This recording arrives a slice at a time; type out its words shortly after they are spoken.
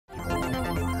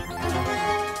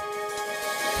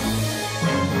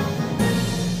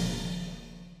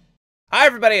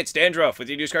everybody, it's Dandruff with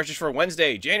your news cartridge for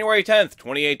Wednesday, January 10th,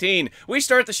 2018. We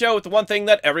start the show with the one thing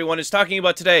that everyone is talking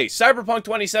about today. Cyberpunk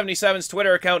 2077's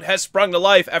Twitter account has sprung to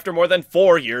life after more than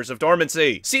 4 years of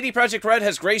dormancy. CD Projekt Red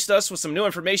has graced us with some new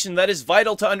information that is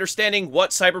vital to understanding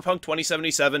what Cyberpunk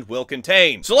 2077 will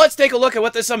contain. So let's take a look at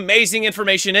what this amazing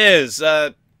information is.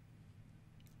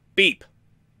 Beep.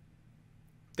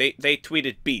 They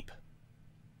tweeted beep.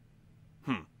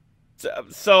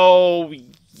 So,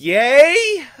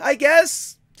 yay, I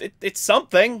guess? It's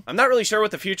something. I'm not really sure what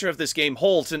the future of this game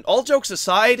holds, and all jokes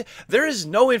aside, there is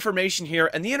no information here,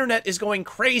 and the internet is going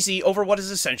crazy over what is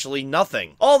essentially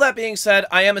nothing. All that being said,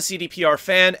 I am a CDPR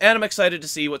fan, and I'm excited to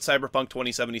see what Cyberpunk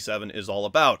 2077 is all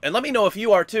about. And let me know if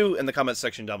you are too in the comments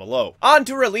section down below. On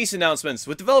to release announcements,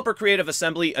 with developer Creative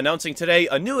Assembly announcing today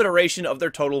a new iteration of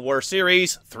their Total War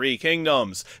series, Three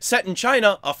Kingdoms. Set in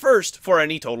China, a first for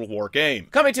any Total War game.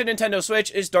 Coming to Nintendo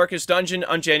Switch is Darkest Dungeon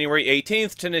on January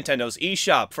 18th to Nintendo's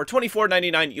eShop. For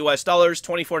 $24.99 US dollars,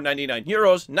 €24.99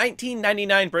 euros,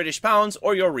 $19.99 British pounds,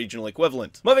 or your regional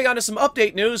equivalent. Moving on to some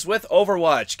update news with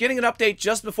Overwatch, getting an update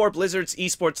just before Blizzard's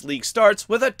esports league starts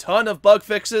with a ton of bug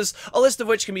fixes, a list of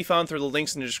which can be found through the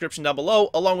links in the description down below,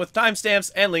 along with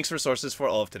timestamps and links for sources for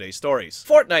all of today's stories.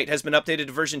 Fortnite has been updated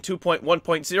to version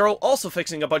 2.1.0, also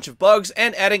fixing a bunch of bugs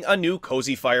and adding a new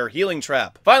Cozy Fire healing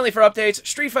trap. Finally, for updates,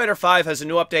 Street Fighter V has a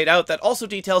new update out that also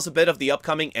details a bit of the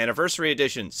upcoming Anniversary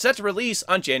Edition, set to release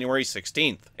on January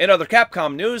 16th. In other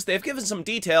Capcom news, they've given some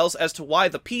details as to why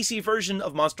the PC version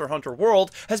of Monster Hunter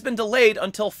World has been delayed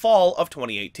until fall of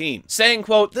 2018. Saying,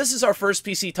 quote, "This is our first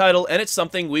PC title and it's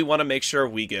something we want to make sure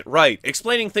we get right."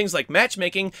 Explaining things like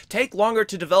matchmaking take longer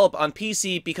to develop on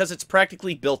PC because it's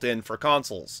practically built in for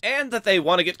consoles. And that they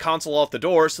want to get console off the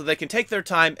door so they can take their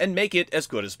time and make it as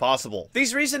good as possible.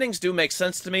 These reasonings do make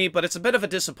sense to me, but it's a bit of a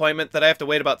disappointment that I have to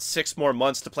wait about 6 more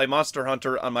months to play Monster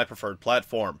Hunter on my preferred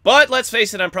platform. But let's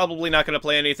face it, I'm probably not going to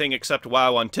play anything except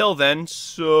WoW until then,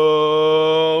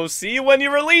 so see you when you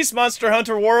release Monster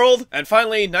Hunter World! And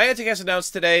finally, Niantic has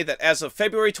announced today that as of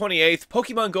February 28th,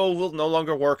 Pokemon Go will no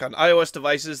longer work on iOS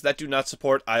devices that do not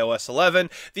support iOS 11,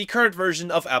 the current version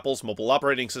of Apple's mobile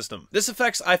operating system. This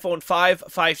affects iPhone 5,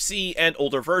 5C, and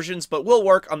older versions, but will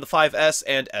work on the 5S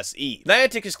and SE.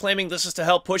 Niantic is claiming this is to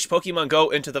help push Pokemon Go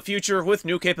into the future with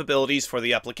new capabilities for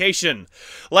the application.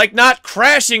 Like not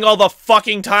crashing all the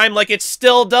fucking time like it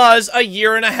still does a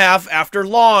year and a half after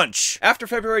launch. After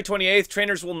February 28th,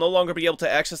 trainers will no longer be able to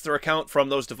access their account from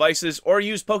those devices or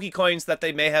use Pokecoins that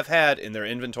they may have had in their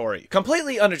inventory.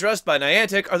 Completely unaddressed by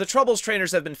Niantic are the troubles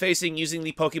trainers have been facing using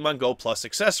the Pokemon Go Plus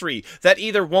accessory that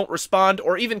either won't respond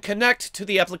or even connect to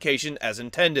the application as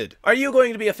intended. Are you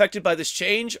going to be affected by this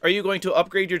change? Are you going to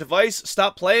upgrade your device,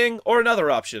 stop playing, or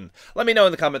another option? Let me know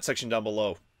in the comment section down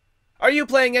below. Are you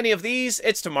playing any of these?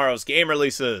 It's tomorrow's game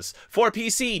releases. For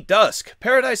PC, Dusk,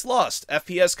 Paradise Lost,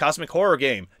 FPS Cosmic Horror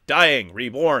Game, Dying,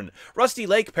 Reborn, Rusty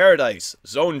Lake Paradise,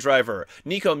 Zone Driver,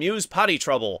 Nico Muse Potty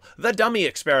Trouble, The Dummy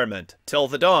Experiment, Till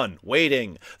the Dawn,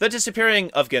 Waiting, The Disappearing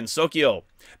of Gensokyo,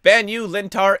 Banyu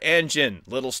Lintar Anjin,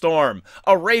 Little Storm,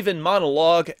 A Raven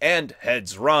Monologue, and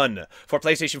Heads Run. For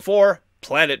PlayStation 4,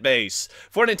 Planet Base.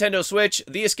 For Nintendo Switch,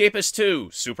 The Escapist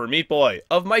 2, Super Meat Boy,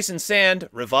 Of Mice and Sand,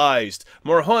 Revised,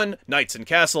 Morhun, Knights and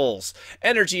Castles,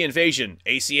 Energy Invasion,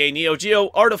 ACA Neo Geo,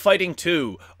 Art of Fighting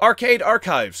 2, Arcade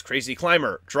Archives, Crazy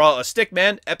Climber, Draw a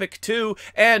Stickman, Epic 2,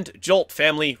 and Jolt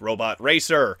Family Robot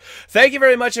Racer. Thank you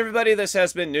very much, everybody. This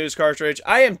has been News Cartridge.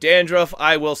 I am Dandruff.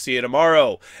 I will see you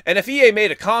tomorrow. And if EA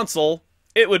made a console,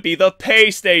 it would be the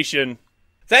PlayStation.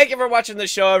 Thank you for watching the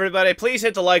show, everybody. Please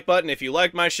hit the like button if you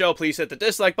liked my show. Please hit the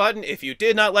dislike button if you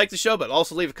did not like the show, but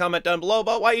also leave a comment down below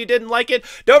about why you didn't like it.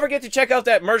 Don't forget to check out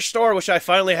that merch store, which I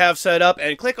finally have set up,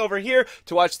 and click over here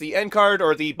to watch the end card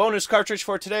or the bonus cartridge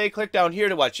for today. Click down here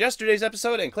to watch yesterday's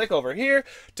episode, and click over here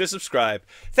to subscribe.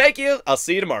 Thank you. I'll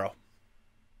see you tomorrow.